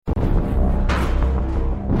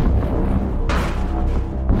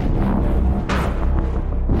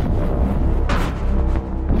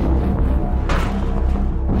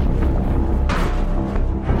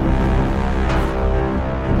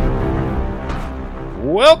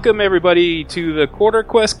Welcome, everybody, to the Quarter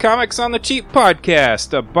Quest Comics on the Cheap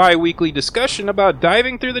podcast, a bi-weekly discussion about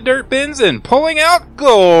diving through the dirt bins and pulling out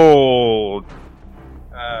gold.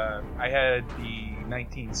 I had the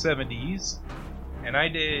 1970s, and I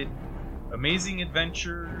did Amazing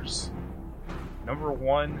Adventures,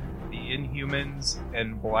 #1, The Inhumans,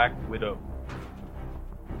 and Black Widow.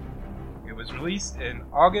 It was released in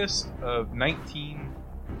August of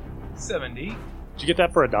 1970. Did you get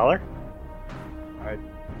that for $1? I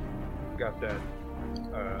got that.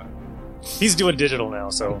 He's doing digital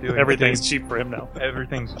now, so everything's cheap for him now.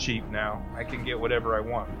 Everything's cheap now. I can get whatever I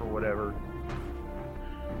want for whatever.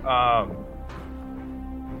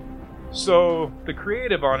 So the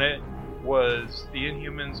creative on it was The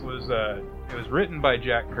Inhumans was it was written by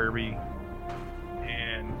Jack Kirby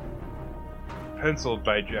and penciled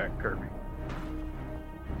by Jack Kirby.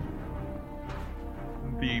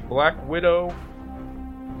 The Black Widow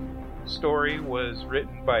story was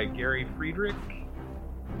written by Gary Friedrich,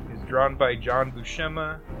 is drawn by John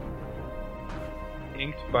Buscema,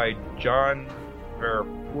 inked by John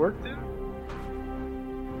Verpoorten,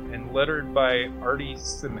 and lettered by Artie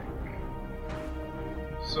Simek.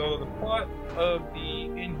 So the plot of the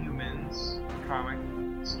Inhumans comic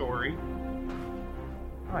story...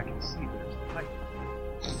 Oh, I can see there's a light.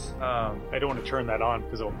 I don't want to turn that on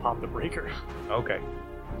because it'll pop the breaker. Okay.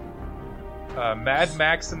 Mad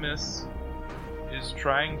Maximus is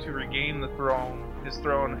trying to regain his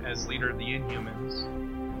throne as leader of the Inhumans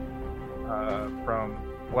from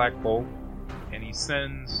Black Bolt, and he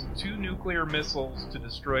sends 2 nuclear missiles to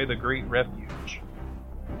destroy the Great Refuge.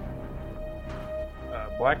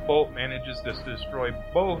 Black Bolt manages to destroy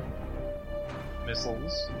both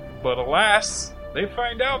missiles, but alas, they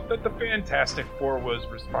find out that the Fantastic Four was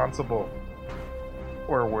responsible.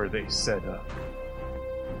 Or were they set up?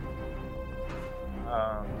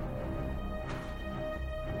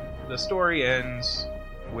 The story ends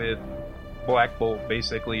with Black Bolt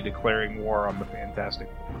basically declaring war on the Fantastic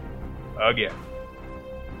Four. Again.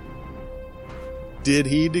 Did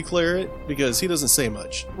he declare it? Because he doesn't say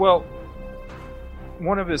much. Well,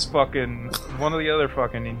 one of the other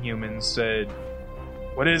fucking Inhumans said,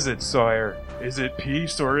 "What is it, sire? Is it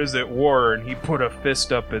peace or is it war?" And he put a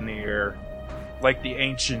fist up in the air, like the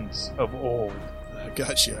ancients of old. I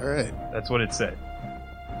got you, alright. That's what it said.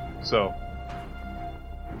 So,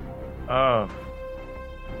 I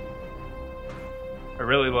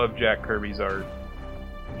really love Jack Kirby's art.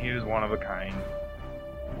 He was one of a kind.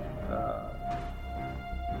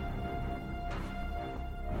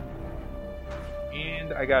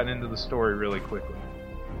 And I got into the story really quickly.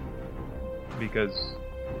 Because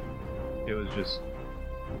it was just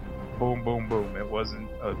boom, boom, boom. It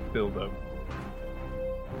wasn't a build-up.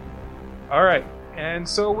 Alright, and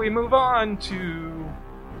so we move on to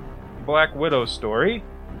Black Widow's story.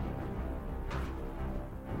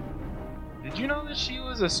 Did you know that she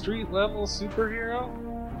was a street-level superhero?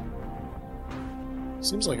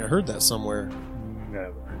 Seems like I heard that somewhere.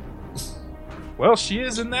 Never. Well, she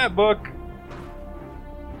is in that book.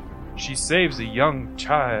 She saves a young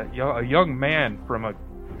man from a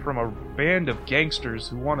band of gangsters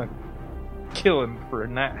who want to kill him for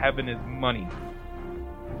not having his money.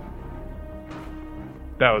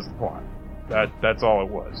 That was the plot. That's all it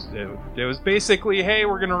was. It was basically, hey,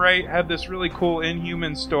 we're gonna have this really cool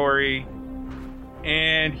Inhuman story,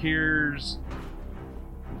 and here's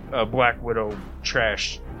a Black Widow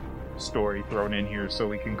trash story thrown in here, so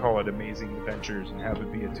we can call it Amazing Adventures and have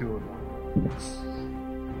it be a 2-in-1.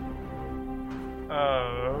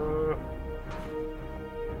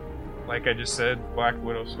 Like I just said, Black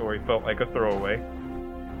Widow story felt like a throwaway.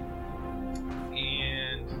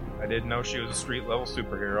 I didn't know she was a street-level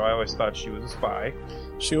superhero. I always thought she was a spy.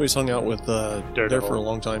 She always hung out with Daredevil for a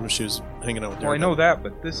long time. She was hanging out with Daredevil. Well, I know that,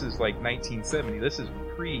 but this is like 1970. This is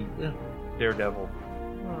pre-Daredevil.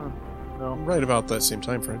 No. Right about that same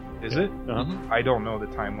time frame. Is it? Uh-huh. I don't know the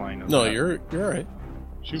timeline of No, that. you're right.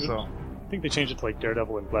 I think they changed it to like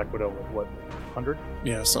Daredevil and Black Widow with what, 100?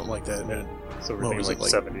 Yeah, something like that. Yeah. So we're thinking like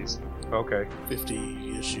 70s. Okay.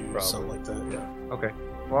 50 issues, probably. Something like that, yeah. Okay.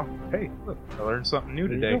 Well, hey, look, I learned something new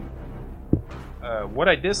today. What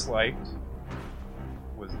I disliked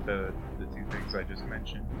was the 2 things I just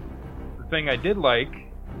mentioned. The thing I did like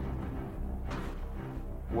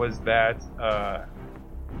was that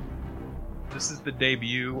this is the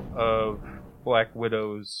debut of Black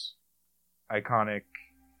Widow's iconic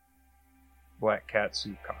black cat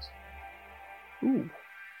suit costume. Ooh.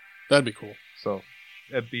 That'd be cool. So,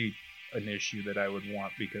 that'd be an issue that I would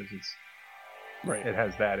want because Right. It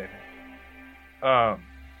has that in it. I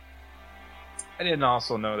didn't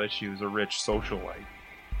also know that she was a rich socialite.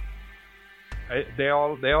 They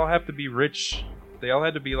all have to be rich. They all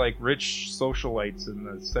had to be like rich socialites in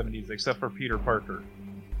the 70s, except for Peter Parker.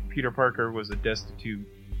 Peter Parker was a destitute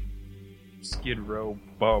Skid Row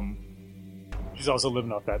bum. She's also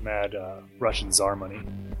living off that mad Russian Tsar money.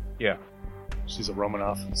 Yeah. She's a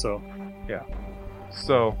Romanov, so... Yeah.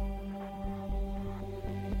 So...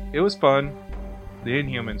 It was fun. The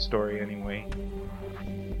Inhuman story, anyway.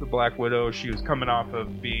 The Black Widow, she was coming off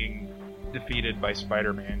of being defeated by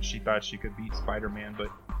Spider-Man. She thought she could beat Spider-Man, but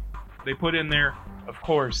they put in there, of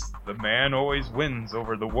course, the man always wins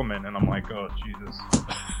over the woman. And I'm like, oh, Jesus.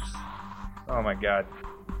 Oh, my God.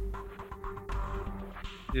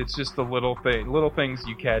 It's just the little things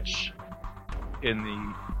you catch in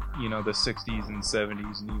the, the 60s and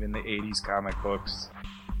 70s and even the 80s comic books,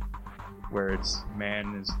 where it's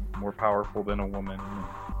man is more powerful than a woman.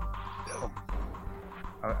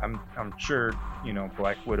 I'm sure,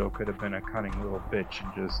 Black Widow could have been a cunning little bitch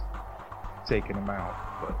and just taken him out,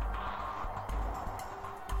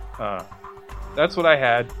 but that's what I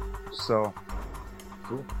had. So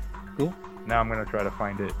cool. Now I'm gonna try to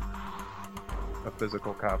find a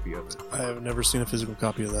physical copy of it. I have never seen a physical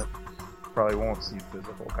copy of that. Probably won't see a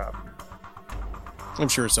physical copy. I'm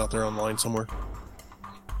sure it's out there online somewhere.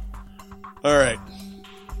 Alright.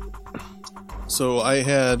 So I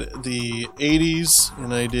had the 80s,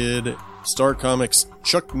 and I did Star Comics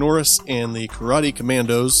Chuck Norris and the Karate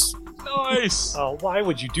Commandos. Nice! Oh, why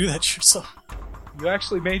would you do that to yourself? You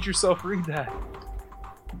actually made yourself read that.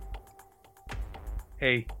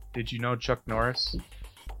 Hey, did you know Chuck Norris?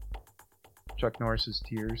 Chuck Norris's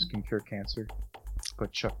tears can cure cancer,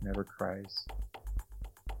 but Chuck never cries.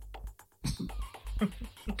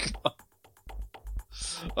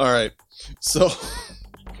 Alright, so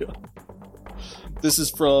this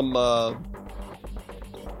is from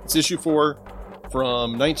it's issue 4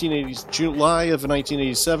 from July of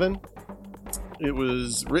 1987. It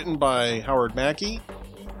was written by Howard Mackey.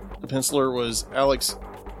 The penciler was Alex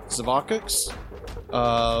Zavakis.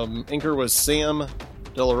 Inker was Sam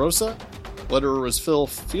De La Rosa. Letterer was Phil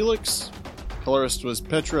Felix. Colorist was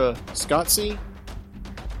Petra Scotzi.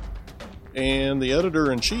 And the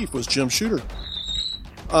editor-in-chief was Jim Shooter.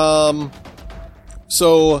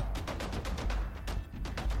 So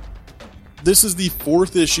this is the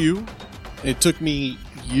 4th issue. It took me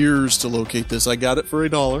years to locate this. I got it for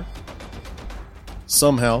 $1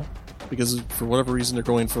 somehow, because for whatever reason they're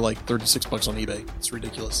going for like $36 on eBay. It's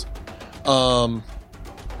ridiculous.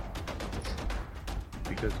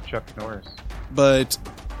 Because Chuck Norris. But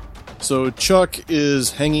so Chuck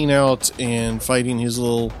is hanging out and fighting his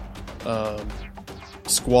little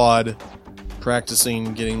squad,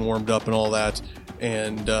 practicing, getting warmed up and all that,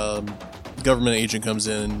 and government agent comes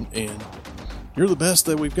in and you're the best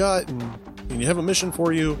that we've got, and you have a mission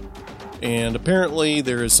for you. And apparently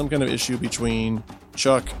there is some kind of issue between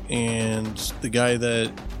Chuck and the guy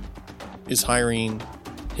that is hiring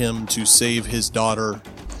him to save his daughter.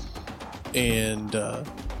 And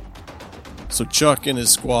so Chuck and his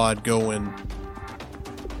squad go and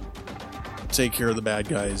take care of the bad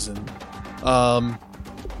guys. And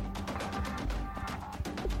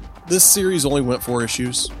this series only went 4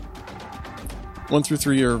 issues. 1 through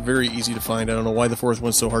 3 are very easy to find. I don't know why the 4th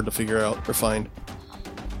one's so hard to figure out or find.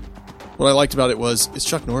 What I liked about it was, it's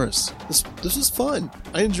Chuck Norris. This is fun.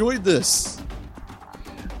 I enjoyed this.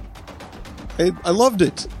 I loved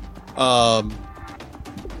it.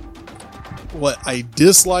 What I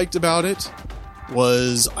disliked about it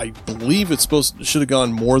was, I believe it should have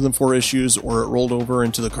gone more than 4 issues, or it rolled over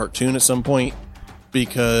into the cartoon at some point,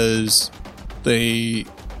 because they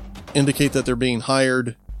indicate that they're being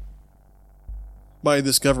hired by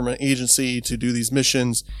this government agency to do these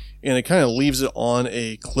missions, and it kind of leaves it on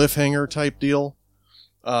a cliffhanger type deal.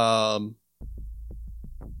 But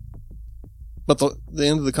the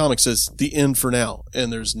end of the comic says the end for now,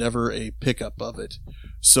 and there's never a pickup of it.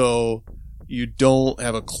 So you don't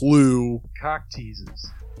have a clue Cock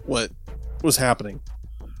teases what was happening.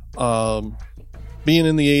 Being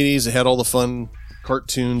in the 80s, it had all the fun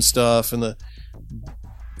cartoon stuff and the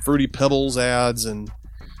Fruity Pebbles ads, and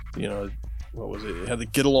what was it? It had the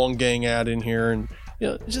Get Along Gang ad in here, and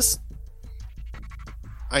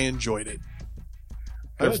I enjoyed it.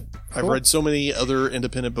 I've read so many other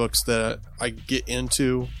independent books that I get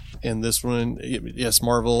into, and this one, yes,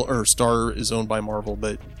 Marvel or Star is owned by Marvel,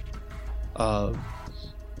 but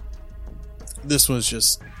this was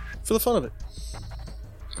just for the fun of it.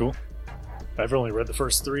 Cool. I've only read the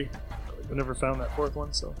first 3. I never found that 4th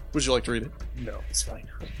one, so. Would you like to read it? No, it's fine.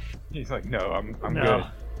 He's like, no, I'm no, good.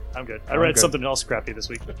 I'm good. I read something else crappy this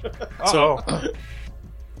week.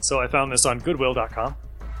 So I found this on Goodwill.com.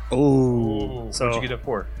 Oh. So what'd you get it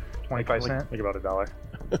for? 25 cents. Like about $1.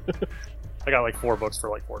 I got like 4 books for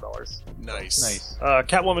like $4. Nice. Nice.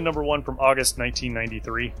 Catwoman #1 from August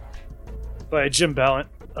 1993 by Jim Ballant.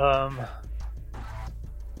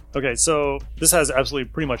 Okay, so this has absolutely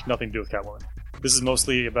pretty much nothing to do with Catwoman. This is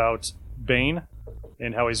mostly about Bane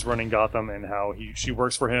and how he's running Gotham and how she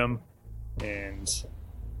works for him. And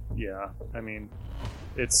yeah, I mean,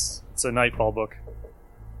 it's a Nightfall book.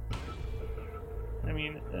 I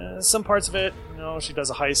mean, some parts of it, she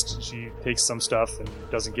does a heist, she takes some stuff and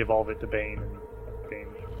doesn't give all of it to Bane, and Bane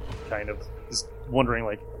kind of is wondering,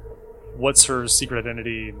 like, what's her secret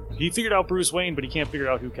identity? He figured out Bruce Wayne, but he can't figure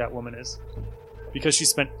out who Catwoman is. Because she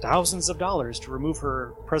spent thousands of dollars to remove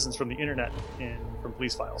her presence from the internet and from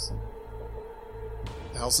police files.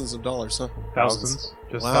 Thousands of dollars, huh? Thousands.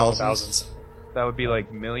 Just Wow. Thousands. That would be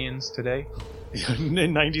like millions today. In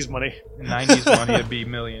 90s money. In 90s money, it'd be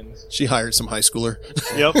millions. She hired some high schooler.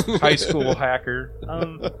 Yep. High school hacker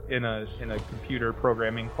in a computer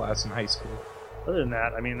programming class in high school. Other than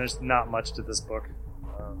that, I mean, there's not much to this book.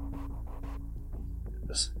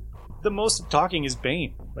 The most talking is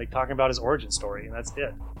Bane, like talking about his origin story, and that's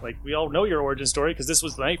it. Like, we all know your origin story because this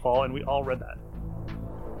was Nightfall, and we all read that.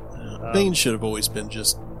 Bane should have always been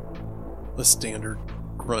just a standard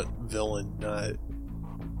grunt villain. I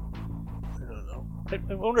don't know.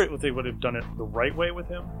 I wonder if they would have done it the right way with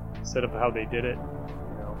him instead of how they did it.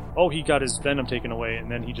 Oh, he got his venom taken away, and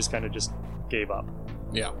then he just kind of just gave up.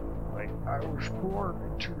 Yeah. Like, I was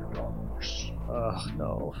born into the darkness.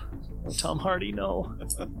 No. Tom Hardy, no.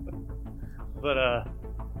 But,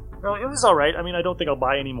 no, it was alright. I mean, I don't think I'll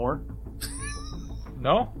buy any more.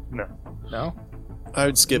 No? No. I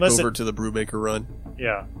would skip Unless over to the Brubaker run.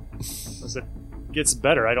 Yeah. Unless it gets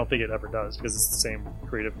better. I don't think it ever does, because it's the same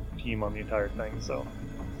creative team on the entire thing, so.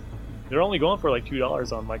 They're only going for like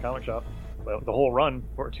 $2 on My Comic Shop. Well, the whole run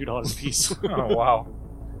for $2 a piece. Oh, wow.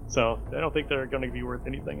 So, I don't think they're going to be worth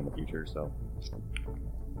anything in the future, so.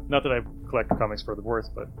 Not that I collect comics for the worth,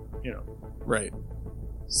 but, Right.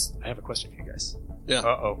 I have a question for you guys. Yeah.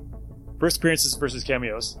 Uh-oh. First appearances versus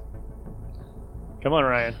cameos. Come on,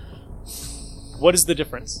 Ryan. What is the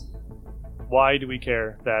difference? Why do we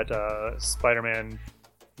care that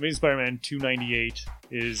Amazing Spider-Man 298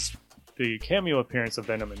 is the cameo appearance of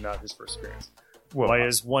Venom and not his first appearance? Well, Why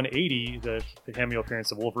is 180 the cameo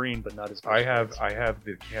appearance of Wolverine but not his first appearance? I have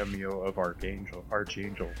the cameo of Archangel.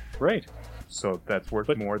 Right. So that's worth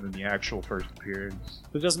But- more than the actual first appearance.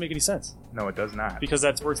 But it doesn't make any sense. No, it does not. Because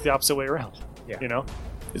that works the opposite way around. Yeah.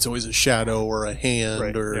 It's always a shadow or a hand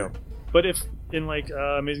Right, or... yeah. But if in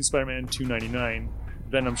Amazing Spider-Man 299,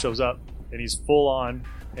 Venom shows up and he's full on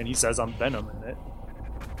and he says I'm Venom in it,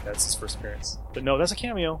 that's his first appearance. But no, that's a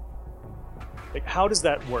cameo. Like, how does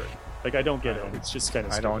that work? Like, I don't get it. It's just kind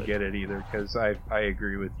of I stupid. don't get it either, because I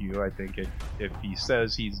agree with you. I think if he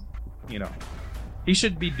says he's, he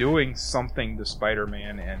should be doing something to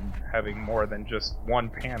Spider-Man and having more than just one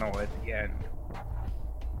panel at the end.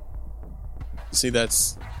 See,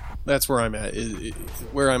 that's where I'm at.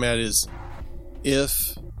 Where I'm at is,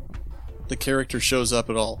 if the character shows up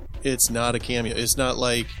at all, it's not a cameo. It's not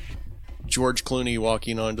like George Clooney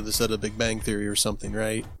walking onto the set of Big Bang Theory or something,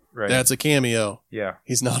 right? Right. That's a cameo. Yeah.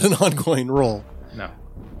 He's not an ongoing role. No.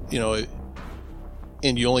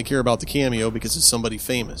 And you only care about the cameo because it's somebody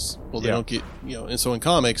famous. Well, they Yeah. don't get, and so in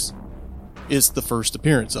comics, it's the first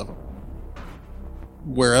appearance of them.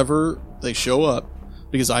 Wherever they show up,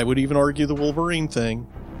 because I would even argue the Wolverine thing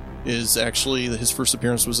is actually his first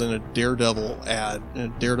appearance was in a Daredevil ad.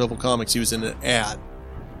 In Daredevil comics, he was in an ad.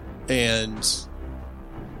 And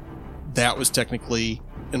that was technically,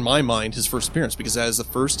 in my mind, his first appearance, because that is the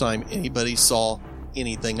first time anybody saw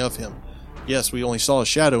anything of him. Yes, we only saw a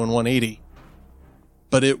shadow in 180,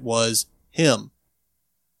 but it was him.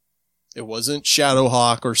 It wasn't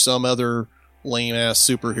Shadowhawk or some other lame-ass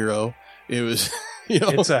superhero. It was,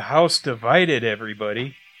 It's a house divided,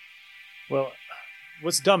 everybody. Well,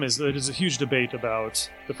 what's dumb is that there's a huge debate about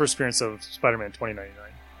the first appearance of Spider-Man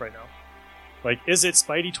 2099 right now. Like, is it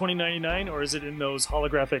Spidey 2099 or is it in those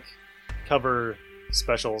holographic cover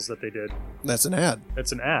specials that they did? That's an ad.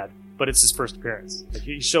 It's an ad, but it's his first appearance. Like,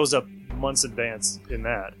 he shows up months in advance in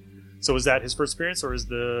that. So is that his first appearance or is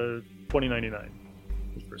the 2099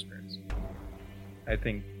 his first appearance? I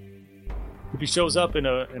think, If he shows up in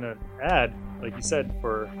a ad, like you said,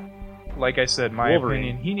 for like I said, my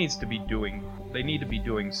Wolverine. opinion, they need to be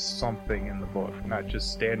doing something in the book, not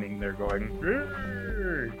just standing there going,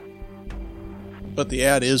 "Rrrr." But the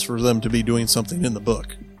ad is for them to be doing something in the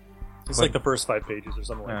book. it's like the first 5 pages or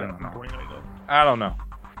something like I that. don't know. 2099. I don't know.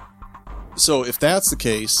 So if that's the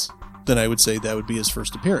case, then I would say that would be his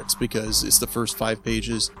first appearance, because it's the first 5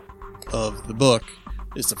 pages of the book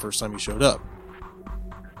it's the first time he showed up.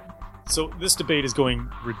 So this debate is going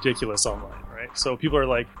ridiculous online, right? So people are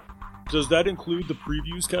like, does that include the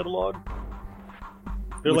previews catalog?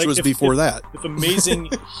 They're Which like, was if- before if- that. If Amazing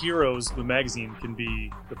Heroes, the magazine, can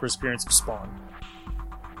be the first appearance of Spawn,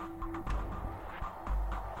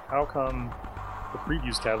 how come the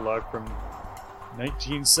previews catalog from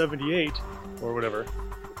 1978 or whatever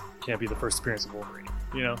can't be the first appearance of Wolverine?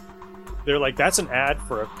 You know, they're like, that's an ad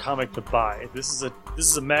for a comic to buy. This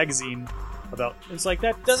is a magazine about. It's like,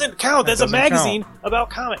 that doesn't count. That's a doesn't magazine about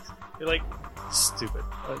comics. They're like, stupid.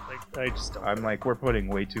 Like, I just don't. I'm like, we're putting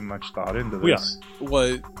way too much thought into We this.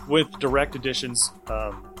 What? With direct editions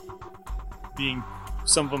being,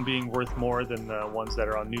 some of them being worth more than the ones that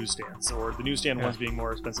are on newsstands, or the newsstand ones being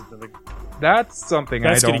more expensive than the. That's something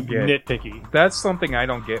That's I don't getting get. nitpicky. That's something I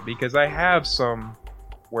don't get because I have some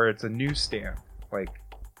where it's a newsstand, like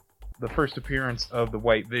the first appearance of the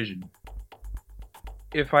White Vision.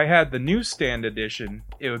 If I had the newsstand edition,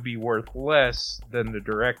 it would be worth less than the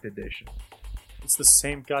direct edition. It's the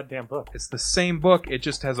same goddamn book. It's the same book, it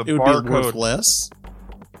just has a It would be worth barcode. less?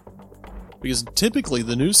 Because typically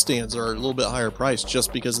the newsstands are a little bit higher priced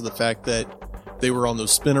just because of the fact that they were on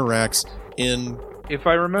those spinner racks in If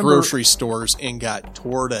I remember, grocery stores and got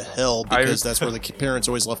tore to hell because that's where the parents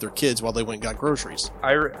always left their kids while they went and got groceries.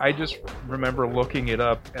 I just remember looking it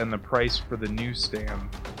up, and the price for the newsstand,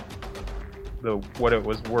 what it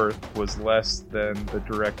was worth, was less than the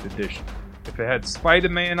direct edition. If it had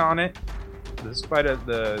Spider-Man on it,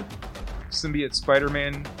 the symbiote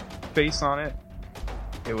Spider-Man face on it,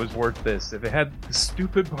 it was worth this. If it had the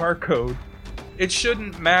stupid barcode, it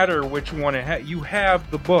shouldn't matter which one it had. You have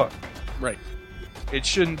the book. Right. It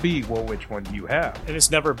shouldn't be, well, which one do you have? And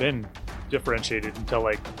it's never been differentiated until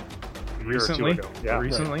like a year Recently? or two ago. Yeah.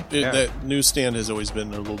 Recently? Yeah. That newsstand has always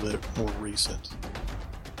been a little bit more recent.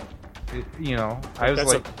 I was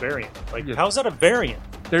That's like, a variant. Like, Yeah. how's that a variant?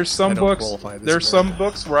 there's some I don't books. qualify this There's as some variant.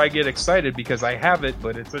 books where I get excited because I have it,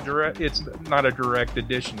 but it's It's not a direct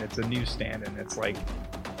edition. It's a newsstand, and it's like,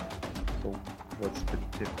 so what's the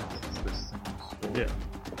difference? It's the same story.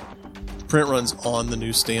 Yeah. Print runs on the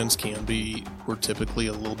newsstands were typically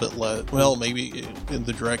a little bit less. Well, maybe in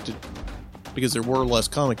the directed, because there were less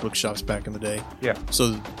comic book shops back in the day. Yeah.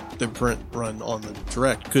 So the print run on the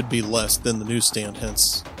direct could be less than the newsstand,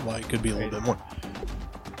 hence why it could be a little bit more.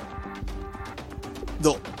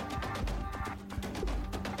 Though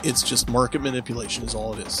it's just market manipulation is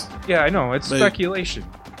all it is. Yeah, I know. It's But- speculation.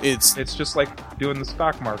 It's It's just like doing the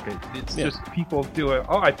stock market. It's Yeah. just people do it.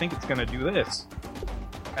 Oh, I think it's going to do this.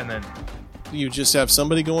 And then, you just have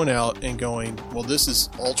somebody going out and going, well, this is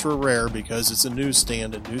ultra rare because it's a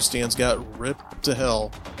newsstand, and newsstands got ripped to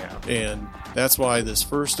hell. yeah. And that's why this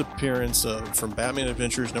first appearance from Batman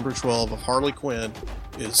Adventures number 12 of Harley Quinn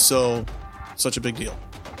is such a big deal.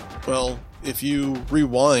 Well, if you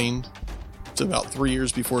rewind to about 3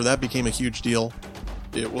 years before that became a huge deal,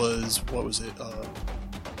 it was, what was it?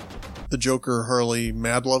 The Joker Harley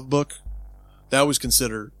Mad Love book. That was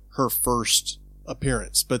considered her first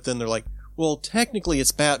appearance. But then they're like, well, technically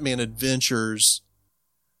it's Batman Adventures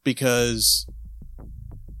because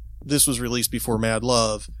this was released before Mad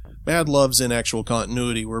Love. Mad Love's in actual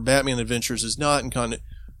continuity, where Batman Adventures is not in continuity.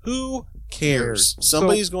 Who cares?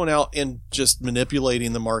 Somebody's going out and just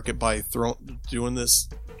manipulating the market by doing this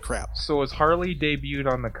crap. So was Harley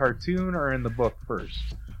debuted on the cartoon or in the book first?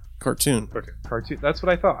 Cartoon. Cartoon. That's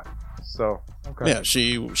what I thought. So, okay. Yeah,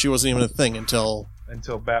 she wasn't even a thing until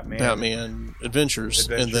Until Batman. Batman Adventures,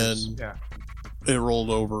 and then yeah. it rolled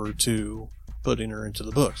over to putting her into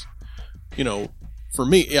the books. You know, for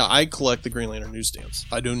me, yeah, I collect the Green Lantern newsstands.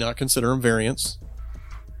 I do not consider them variants,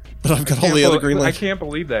 but I've got all the other Green I Lantern. can't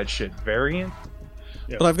believe that shit. Variant?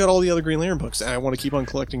 But I've got all the other Green Lantern books, and I want to keep on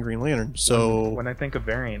collecting Green Lantern. So When I think of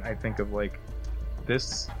variant, I think of like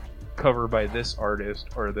this cover by this artist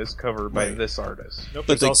or this cover by Right. this artist. Nope. But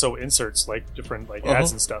There's they- also inserts, like different like Uh-huh.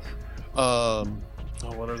 ads and stuff.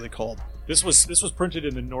 what are they called? This was printed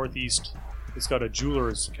in the Northeast. It's got a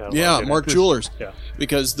jeweler's catalog. Yeah, in it. Mark Jewelers. Yeah.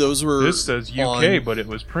 Because those were This says UK, on- but it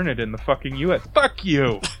was printed in the fucking US. Fuck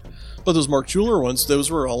you! but those Mark Jeweler ones, those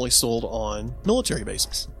were only sold on military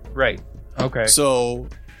bases. Right. Okay. So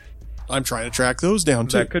I'm trying to track those down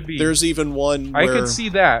too. That could be- There's even one I where could see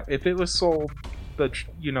that if it was sold,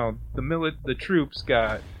 the troops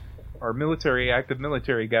got, or active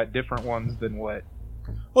military got different ones than what.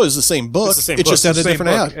 well, it's the same book. It's the same it book. just had It's a the same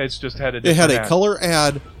different book, ad. It's just had a It different had a ad. color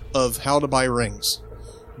ad of how to buy rings.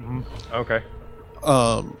 Okay.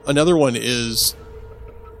 Another one is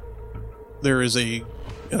there is a,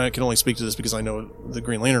 and I can only speak to this because I know the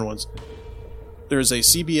Green Lantern ones. There is a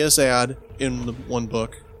CBS ad in the one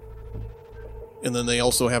book And then they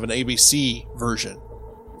also have an ABC version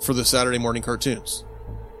for the Saturday morning cartoons.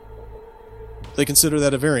 They consider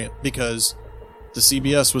that a variant because the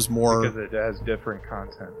CBS was more... Because it has different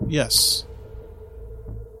content. Yes.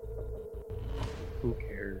 Who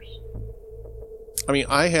cares? I mean,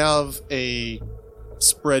 I have a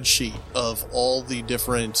spreadsheet of all the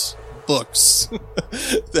different books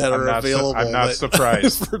that are available. I'm not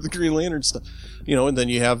surprised. For the Green Lantern stuff. You know, and then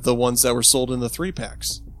you have the ones that were sold in the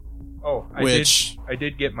 3-packs. Oh, I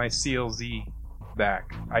did get my CLZ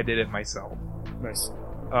back. I did it myself. Nice.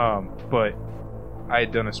 But I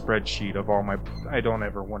had done a spreadsheet of all my... I don't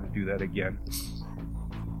ever want to do that again.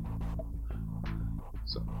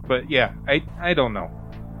 So, but yeah, I don't know.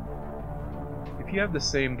 If you have the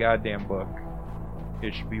same goddamn book,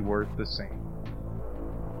 it should be worth the same.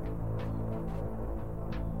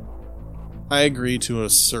 I agree to a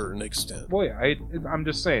certain extent. Well, yeah, I'm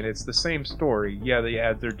just saying, it's the same story. Yeah, the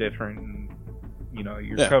ads are different, and, you know,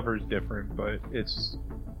 your cover's different, but it's...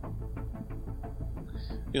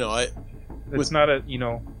 You know, it's not a, you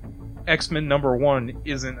know... X-Men #1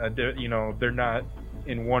 isn't a... You know, they're not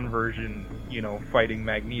in one version, you know, fighting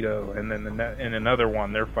Magneto, and then in another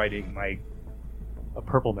one, they're fighting, like... A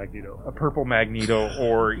purple Magneto. A purple Magneto,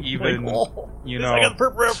 or even, you know... I got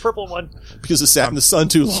the purple one. Because it sat in the sun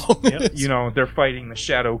too long. Yep. You know, they're fighting the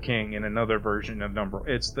Shadow King in another version of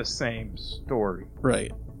It's the same story.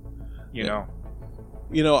 Right. You know?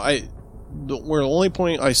 You know, the only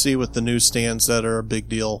point I see with the newsstands that are a big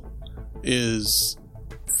deal is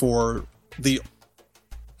for the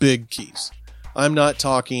big keys. I'm not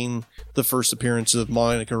talking the first appearance of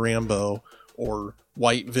Monica Rambeau or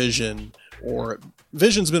White Vision, or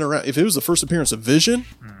Vision's been around. If it was the first appearance of Vision,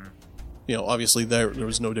 you know, obviously there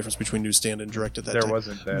was no difference between newsstand and direct at that time. There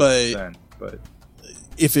wasn't that then, but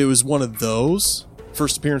if it was one of those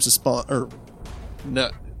first appearance of Spawn, or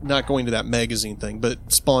not going to that magazine thing, but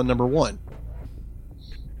Spawn #1,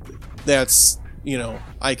 that's, you know,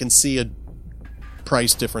 I can see a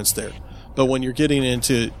price difference there. But when you're getting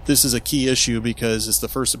into, this is a key issue because it's the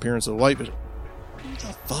first appearance of White Vision, who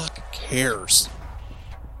the fuck cares?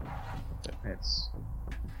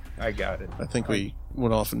 I got it. I think we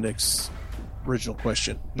went off of Nick's original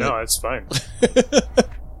question. No, it's fine.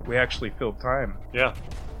 We actually filled time. Yeah,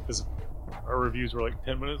 because our reviews were like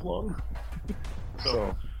 10 minutes long.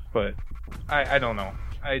 So, but I don't know.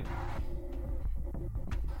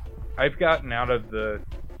 I've gotten out of the...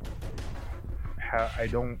 I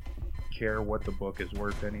don't care what the book is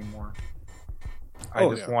worth anymore. I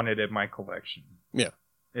just want it in my collection. Yeah.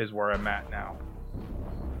 Is where I'm at now.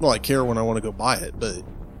 Well, I care when I want to go buy it, but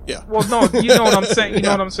yeah. Well, no, you know what I'm saying. You know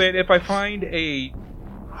what I'm saying. If I find I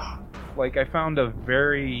found a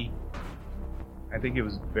very, I think it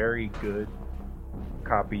was very good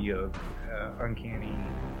copy of Uncanny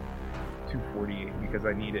 248 because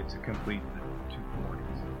I need it to complete the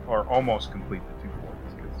 240s, or almost complete the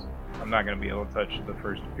 240s, because I'm not going to be able to touch the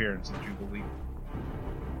first appearance of Jubilee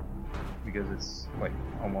because it's like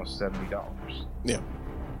almost $70. Yeah.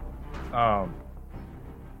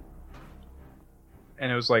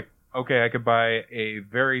 And it was like, okay, I could buy a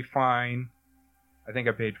very fine... I think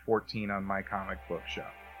I paid $14 on my comic book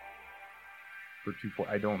shop. For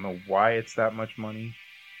I don't know why it's that much money.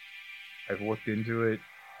 I've looked into it.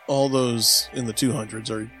 All those in the 200s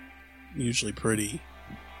are usually pretty.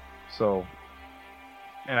 So,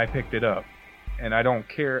 and I picked it up. And I don't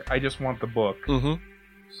care. I just want the book. Mm-hmm.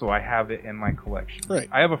 So I have it in my collection. Right.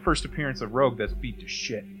 I have a first appearance of Rogue that's beat to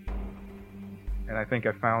shit. And I think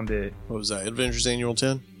I found it... What was that? Adventures Annual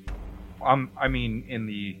 10? I mean, in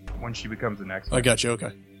the... When she becomes an X-Men. I got you,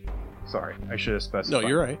 okay. Sorry, I should have specified. No,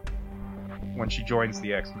 you're right. When she joins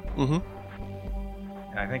the X-Men.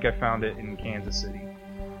 Mm-hmm. And I think I found it in Kansas City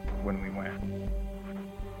when we went.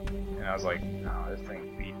 And I was like, no, this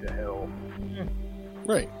thing beat to hell.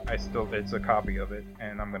 Right. It's a copy of it,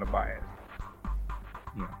 and I'm going to buy it.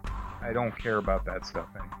 You know, I don't care about that stuff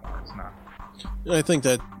anymore. It's not... I think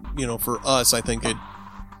that, you know, for us, I think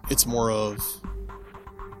it's more of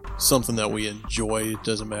something that we enjoy. It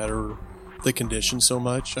doesn't matter the condition so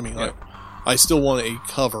much. I mean, yeah. I still want a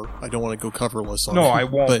cover. I don't want to go coverless on it. No, I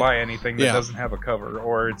won't buy anything that yeah. doesn't have a cover,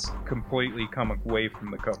 or it's completely come away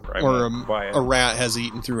from the cover. A rat has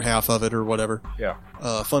eaten through half of it or whatever. Yeah.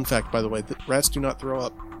 Fun fact, by the way, rats do not throw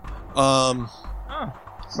up.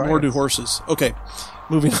 Science. Nor do horses. Okay,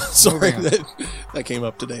 moving on. Sorry, that came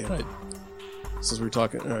up today. Since we were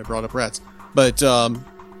talking, I brought up rats. But,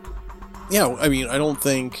 yeah, I mean, I don't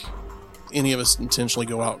think any of us intentionally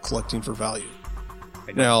go out collecting for value.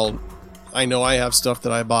 Now, I know I have stuff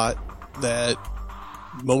that I bought that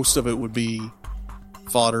most of it would be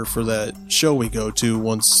fodder for that show we go to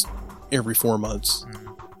once every 4 months.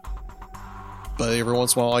 But every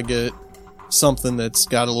once in a while I get something that's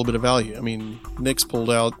got a little bit of value. I mean, Nick's pulled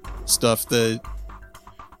out stuff that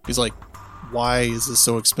he's like, why is this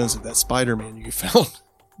so expensive? That Spider-Man you found.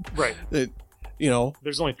 Right.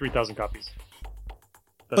 There's only 3,000 copies.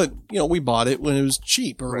 But, we bought it when it was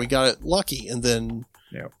cheap, or we got it lucky, and then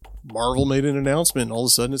Marvel made an announcement, and all of a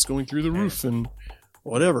sudden it's going through the roof, and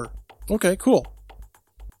whatever. Okay, cool.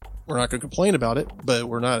 We're not going to complain about it, but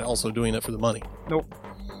we're not also doing it for the money. Nope.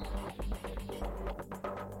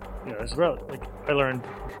 Yeah, it's about, I learned,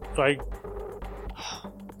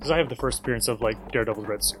 because I have the first experience of, Daredevil's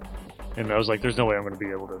Red Suit, and I was like, there's no way I'm going to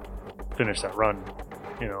be able to finish that run,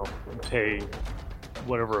 and pay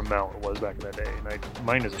whatever amount it was back in that day, and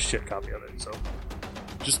mine is a shit copy of it, so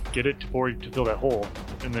just get it to fill that hole,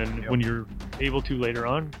 and then when you're able to later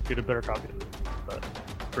on, get a better copy of it. But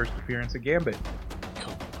first appearance of Gambit.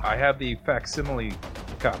 I have the facsimile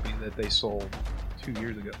copy that they sold 2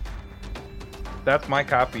 years ago. That's my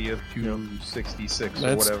copy of 266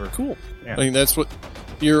 or whatever. Cool. Yeah. I mean, that's what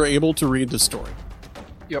you're able to read the story.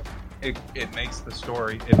 Yep. It makes the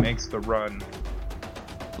story, it makes the run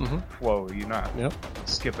flow. You're not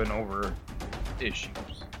skipping over issues.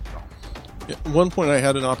 No. At one point I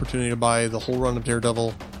had an opportunity to buy the whole run of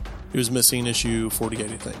Daredevil. It was missing issue 48,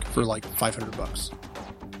 I think, for like $500.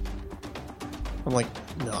 I'm like,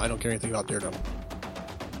 no, I don't care anything about Daredevil.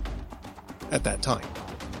 At that time.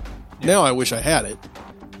 Yeah. Now I wish I had it,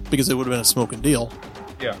 because it would have been a smoking deal.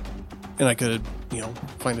 Yeah. And I could,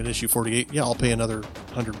 find an issue 48. Yeah, I'll pay another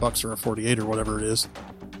 $100 or a 48 or whatever it is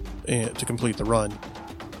to complete the run.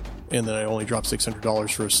 And then I only dropped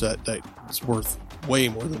 $600 for a set that's worth way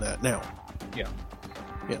more than that now. Yeah.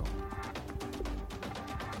 Yeah.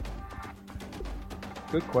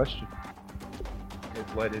 Good question.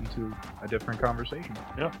 It led into a different conversation.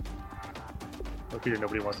 Yeah. I figure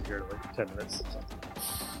nobody wants to hear it in 10 minutes.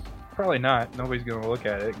 Probably not. Nobody's going to look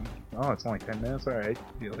at it. Oh, it's only 10 minutes? Alright.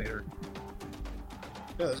 See you later.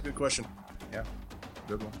 Yeah, that's a good question. Yeah.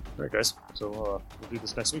 Good one. Alright, guys. So, we'll do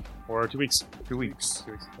this next week. Or 2 weeks. 2 weeks.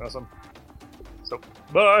 2 weeks. Awesome. So,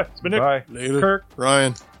 bye. It's been Nick. Bye. Later. Kirk.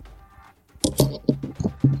 Ryan.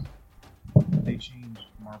 They changed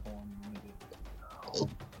Marvel Unlimited.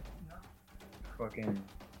 Fucking...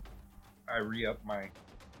 I re-upped my